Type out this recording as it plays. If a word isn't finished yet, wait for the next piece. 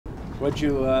What'd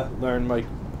you learn, Mike,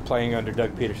 playing under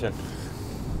Doug Peterson?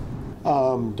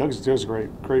 Doug's a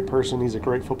great person. He's a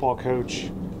great football coach.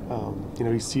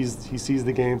 He sees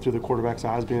the game through the quarterback's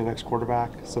eyes, being the next quarterback.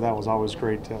 So that was always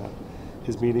great.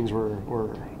 His meetings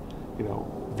were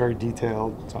very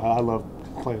detailed. So I love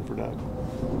playing for Doug.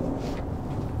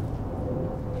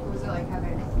 What was it like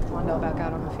having Wandell back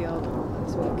out on the field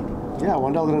this week? Yeah,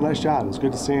 Wandell did a nice job. It was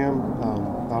good to see him.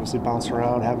 Obviously bouncing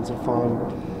around, having some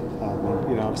fun.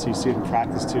 Obviously you see it in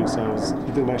practice too. So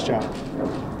he did a nice job.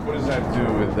 What does that do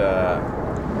with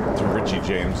to Richie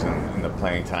James and the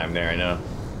playing time there? I know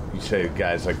you say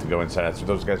guys like to go inside. So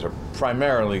those guys are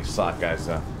primarily slot guys,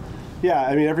 though. Yeah,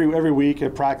 I mean every week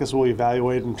at practice we'll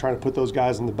evaluate and try to put those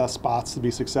guys in the best spots to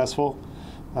be successful.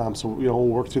 So we'll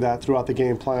work through that throughout the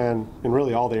game plan in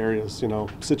really all the areas.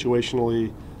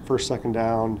 Situationally, first, second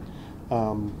down,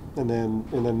 and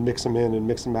then mix them in and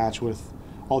mix and match with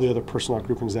all the other personnel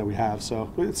groupings that we have. So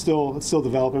it's still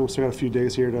developing. We still got a few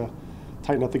days here to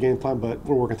tighten up the game plan, but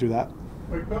we're working through that.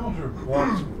 Like Bellinger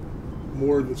blocked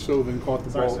more so than caught the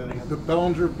ball. The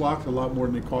Bellinger blocked a lot more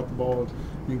than he caught the ball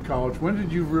in college. When did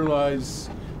you realize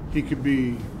he could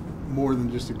be more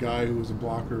than just a guy who was a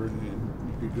blocker and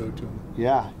you could go to him?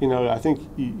 Yeah, I think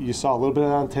you saw a little bit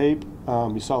on tape.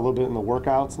 You saw a little bit in the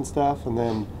workouts and stuff, and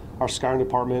then our scouting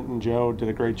department and Joe did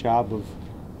a great job of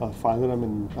finding him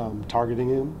and targeting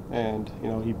him. And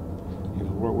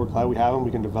we're glad we have him.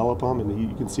 We can develop him, and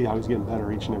you can see how he's getting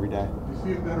better each and every day. Do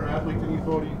you see a better athlete than you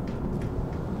thought he?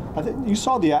 I think you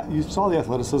saw the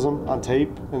athleticism on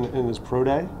tape in his pro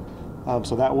day,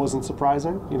 so that wasn't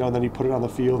surprising. And then you put it on the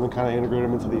field and kind of integrate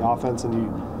him into the offense, and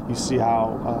you see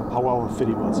how well the fit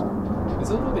he was. It's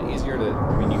a little bit easier to.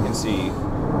 You can see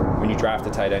when you draft a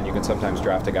tight end, you can sometimes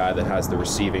draft a guy that has the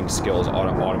receiving skills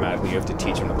automatically. You have to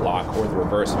teach him to block, or the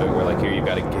reverse of it, where here you've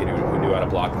got a kid who knew how to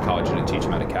block in college and teach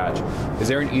him how to catch. Is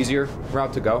there an easier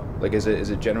route to go? Is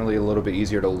it generally a little bit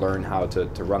easier to learn how to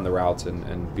run the routes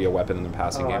and be a weapon in the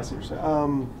passing game? I see what you're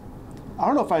saying. I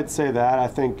don't know if I'd say that. I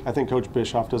think Coach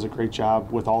Bischoff does a great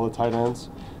job with all the tight ends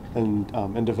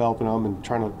and developing them and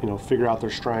trying to figure out their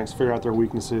strengths, figure out their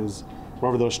weaknesses,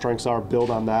 wherever those strengths are,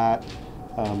 build on that.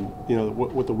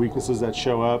 With the weaknesses that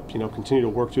show up, continue to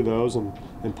work through those and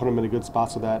put them in a good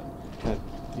spot so that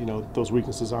those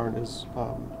weaknesses aren't as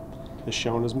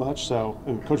shown as much. So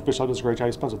Coach Bischoff does a great job.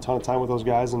 He spends a ton of time with those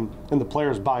guys, and the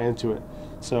players buy into it.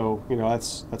 So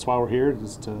that's why we're here,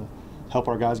 is to help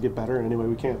our guys get better in any way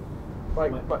we can.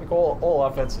 Mike, all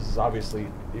offenses obviously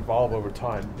evolve over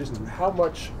time. Just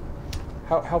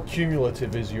how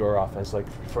cumulative is your offense,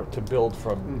 to build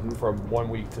from one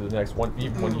week to the next,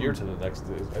 even 1 year to the next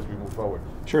as we move forward?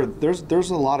 Sure, there's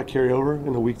a lot of carryover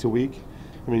in a week to week.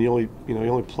 You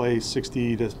only play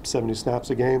 60 to 70 snaps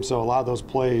a game, so a lot of those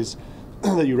plays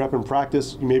that you rep in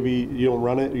practice, maybe you don't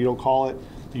run it, you don't call it,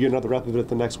 you get another rep of it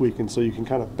the next week, and so you can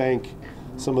kind of bank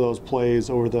some of those plays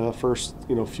over the first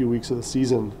few weeks of the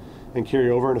season and carry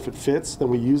over. And if it fits, then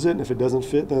we use it, and if it doesn't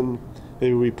fit, then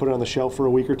maybe we put it on the shelf for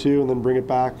a week or two and then bring it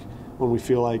back when we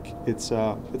feel like it's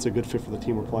a good fit for the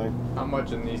team we're playing. How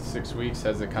much in these 6 weeks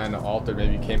has it kind of altered?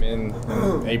 Maybe you came in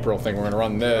April thinking we're going to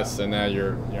run this, and now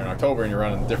you're in October and you're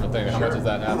running a different thing. How much does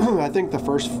that happen? I think the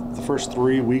first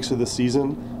 3 weeks of the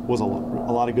season was a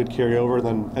lot of good carryover.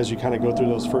 Then as you kind of go through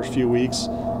those first few weeks,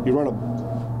 you run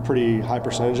a pretty high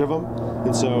percentage of them.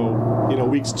 And so,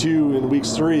 weeks 2 and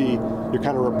weeks 3, you're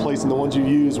kind of replacing the ones you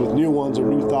use with new ones or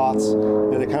new thoughts,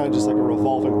 and it kind of just like a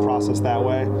revolving process that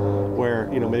way, where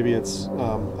maybe it's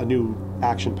a new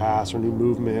action pass or new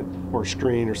movement or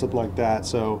screen or something like that.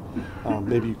 So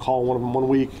maybe you call one of them 1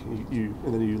 week, and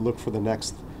then you look for the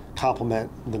next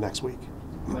complement the next week.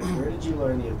 Like, where did you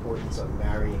learn the importance of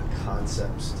marrying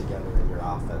concepts together in your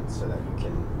offense so that you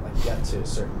can get to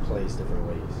certain plays different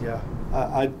ways? Yeah,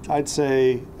 I'd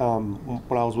say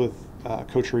when I was with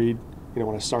Coach Reed,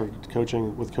 when I started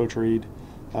coaching with Coach Reed,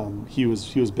 he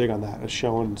was big on that,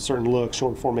 showing certain looks,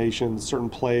 showing formations, certain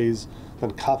plays,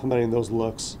 then complementing those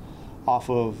looks off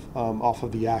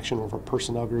of the action of our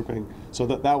personnel grouping. So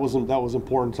that was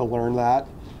important to learn that,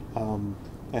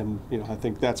 and I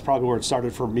think that's probably where it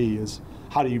started for me, is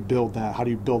how do you build that? How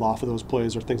do you build off of those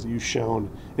plays or things that you've shown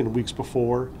in weeks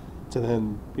before to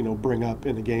then bring up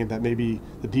in a game that maybe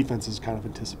the defense is kind of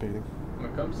anticipating. When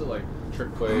it comes to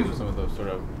trick plays or some of those sort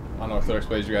of unorthodox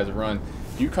plays you guys have run,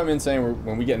 do you come in saying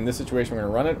when we get in this situation we're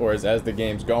going to run it, or as the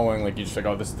game's going, you just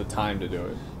oh, this is the time to do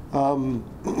it?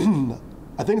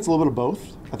 I think it's a little bit of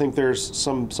both. I think there's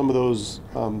some of those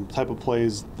type of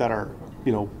plays that are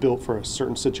built for a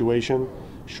certain situation,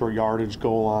 short yardage,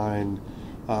 goal line,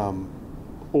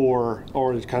 or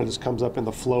it kind of just comes up in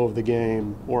the flow of the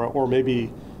game, or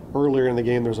maybe earlier in the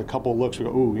game, there's a couple looks we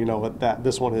go, ooh, you know what, that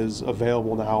this one is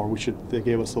available now, or they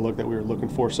gave us the look that we were looking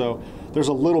for. So there's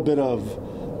a little bit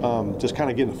of just kind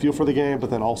of getting a feel for the game, but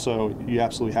then also you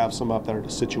absolutely have some up that are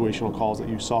just situational calls that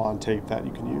you saw on tape that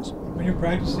you can use. When you're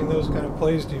practicing those kind of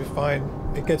plays, do you find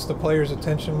it gets the players'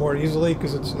 attention more easily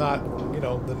because it's not,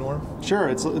 the norm? Sure,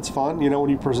 it's fun. When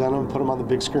you present them, put them on the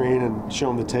big screen and show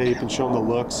them the tape and show them the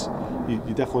looks, you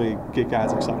definitely get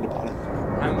guys excited about it.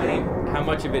 How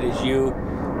much of it is you,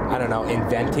 I don't know,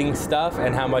 inventing stuff,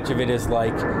 and how much of it is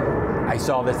like, I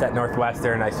saw this at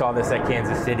Northwestern, I saw this at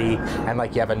Kansas City, and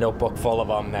like you have a notebook full of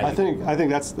them? I think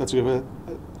that's good.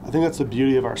 I think that's the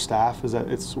beauty of our staff, is that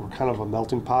we're kind of a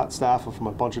melting pot staff from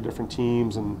a bunch of different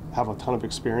teams and have a ton of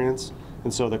experience.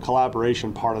 And so the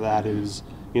collaboration part of that is,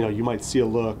 you might see a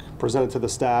look, present it to the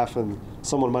staff, and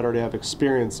someone might already have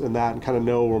experience in that and kind of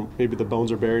know where maybe the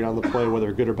bones are buried on the play, whether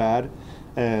they're good or bad.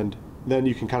 And then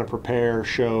you can kind of prepare,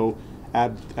 show,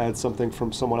 add something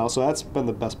from someone else. So that's been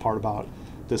the best part about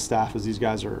this staff, is these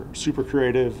guys are super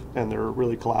creative and they're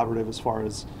really collaborative as far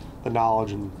as the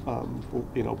knowledge and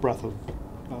breadth of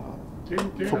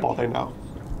football they know.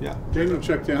 Yeah. Daniel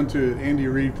checked down to Andy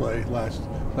Reid play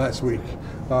last week.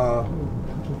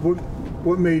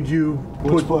 What made you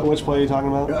which play are you talking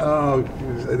about?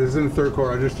 It was in the third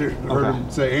quarter. I just heard him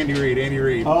say Andy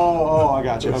Reid. Oh, I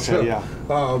got you. Okay, so, yeah.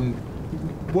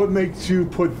 What makes you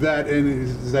put that in?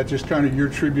 Is that just kind of your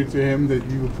tribute to him that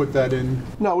you would put that in?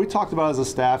 No, we talked about it as a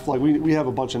staff. Like we have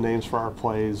a bunch of names for our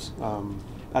plays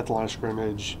at the line of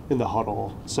scrimmage, in the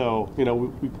huddle. So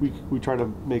we try to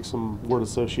make some word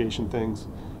association things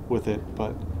with it,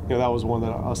 but that was one that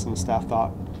us and the staff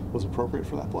thought was appropriate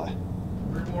for that play.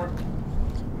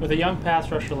 With a young pass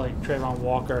rusher like Trayvon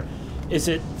Walker, is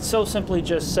it so simply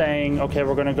just saying, okay,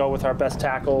 we're going to go with our best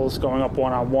tackles going up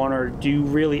one-on-one, or do you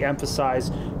really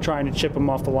emphasize trying to chip them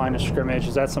off the line of scrimmage?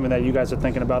 Is that something that you guys are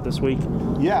thinking about this week?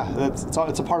 Yeah, it's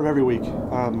a part of every week.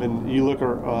 And you look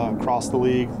across the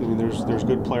league, there's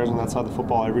good players on that side of the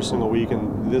football every single week,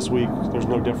 and this week there's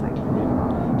no different.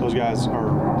 Those guys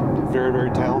are very, very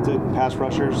talented pass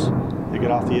rushers. They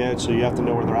get off the edge, so you have to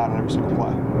know where they're at on every single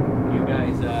play. You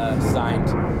guys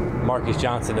signed Marcus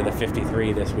Johnson to the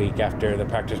 53 this week after the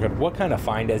practice squad. What kind of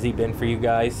find has he been for you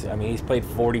guys? He's played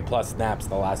 40-plus snaps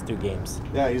the last 2 games.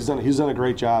 Yeah, he's done a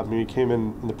great job. He came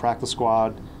in the practice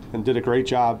squad and did a great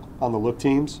job on the look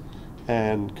teams.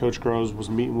 And Coach Groves was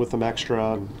meeting with them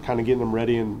extra and kind of getting them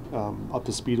ready and up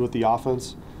to speed with the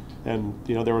offense. And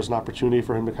there was an opportunity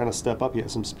for him to kind of step up. He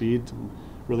has some speed, some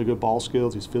really good ball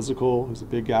skills. He's physical. He's a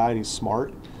big guy, and he's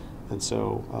smart. And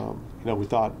so we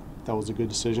thought that was a good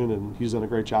decision, and he's done a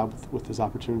great job with his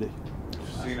opportunity.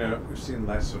 We've seen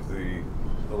less of the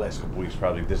last couple weeks,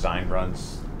 probably design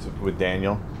runs with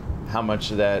Daniel. How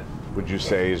much of that would you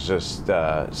say is just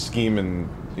scheme and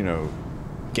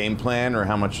game plan, or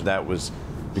how much of that was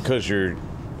because you're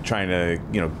trying to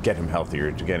get him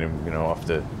healthier, to get him off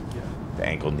the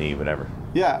ankle, knee, whatever?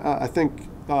 Yeah, I think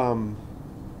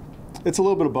it's a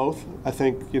little bit of both. I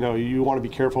think you want to be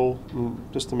careful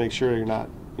just to make sure you're not.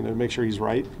 Make sure he's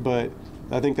right. But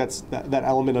I think that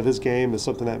element of his game is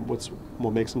something that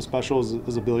what makes him special is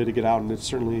his ability to get out, and it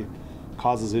certainly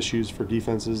causes issues for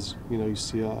defenses. You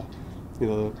see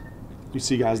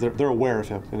guys they're aware of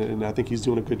him, and I think he's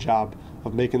doing a good job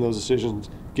of making those decisions,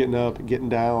 getting up, getting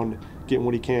down, getting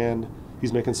what he can.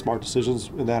 He's making smart decisions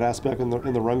in that aspect in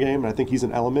the run game, and I think he's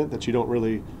an element that you don't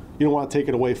want to take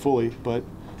it away fully, but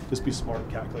just be smart and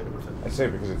calculated with it. I say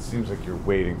because it seems like you're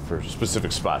waiting for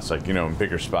specific spots, like in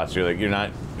bigger spots. You're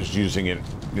not just using it,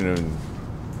 in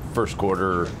first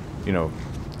quarter,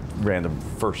 random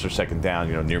first or second down,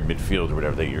 near midfield or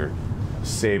whatever, that you're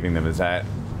saving them. Is that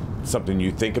something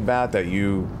you think about, that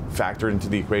you factor into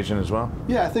the equation as well?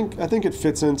 Yeah, I think it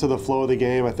fits into the flow of the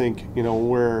game. I think when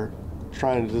we're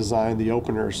trying to design the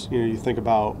openers, you think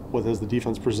about what has the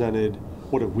defense presented,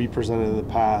 what have we presented in the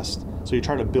past. So you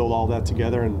try to build all that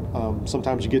together, and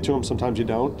sometimes you get to them, sometimes you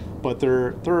don't. But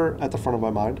they're at the front of my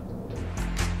mind.